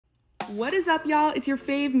What is up, y'all? It's your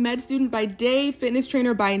fave med student by day, fitness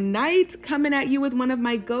trainer by night, coming at you with one of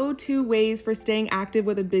my go-to ways for staying active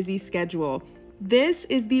with a busy schedule. This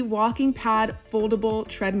is the walking pad foldable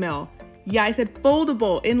treadmill. Yeah, I said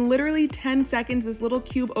foldable. In literally 10 seconds, this little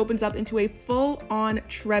cube opens up into a full-on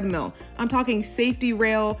treadmill. I'm talking safety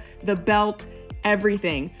rail, the belt,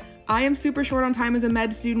 everything. I am super short on time as a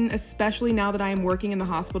med student, especially now that I am working in the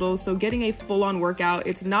hospital, so getting a full-on workout,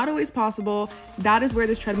 it's not always possible. That is where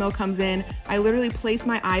this treadmill comes in. I literally place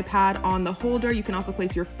my iPad on the holder. You can also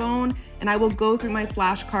place your phone, and I will go through my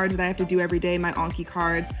flashcards that I have to do every day, my Anki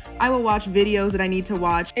cards. I will watch videos that I need to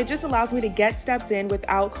watch. It just allows me to get steps in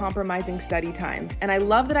without compromising study time. And I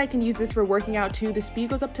love that I can use this for working out too. The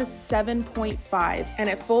speed goes up to 7.5, and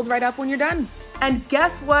it folds right up when you're done. And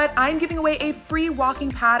guess what? I'm giving away a free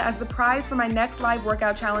walking pad as the prize for my next live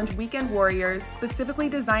workout challenge, Weekend Warriors, specifically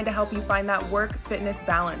designed to help you find that work-fitness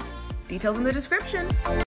balance. Details in the description.